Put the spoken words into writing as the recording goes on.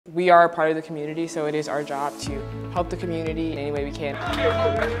We are a part of the community, so it is our job to help the community in any way we can.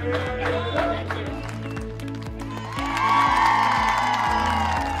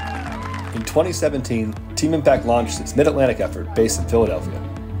 In 2017, Team Impact launched its Mid-Atlantic effort based in Philadelphia.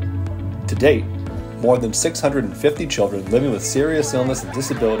 To date, more than 650 children living with serious illness and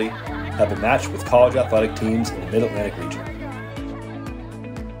disability have been matched with college athletic teams in the Mid-Atlantic region.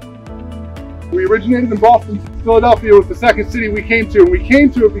 We originated in Boston. Philadelphia was the second city we came to, and we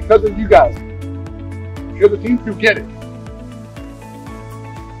came to it because of you guys. You're the teams who get it.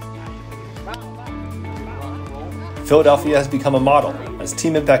 Philadelphia has become a model as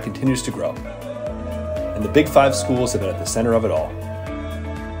Team Impact continues to grow, and the Big Five schools have been at the center of it all.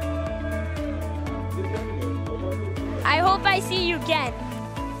 I hope I see you again.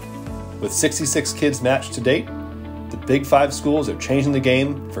 With 66 kids matched to date, the Big Five schools are changing the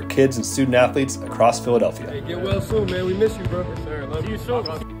game for kids and student athletes across Philadelphia. Hey, get well soon, man. We miss you, bro. Yes, sir. Love you soon.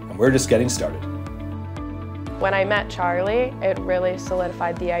 And we're just getting started. When I met Charlie, it really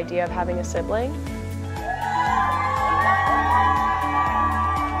solidified the idea of having a sibling.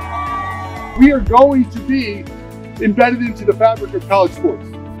 We are going to be embedded into the fabric of college sports.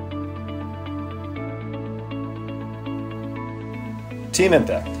 Team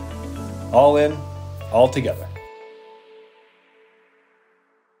Impact. All in, all together.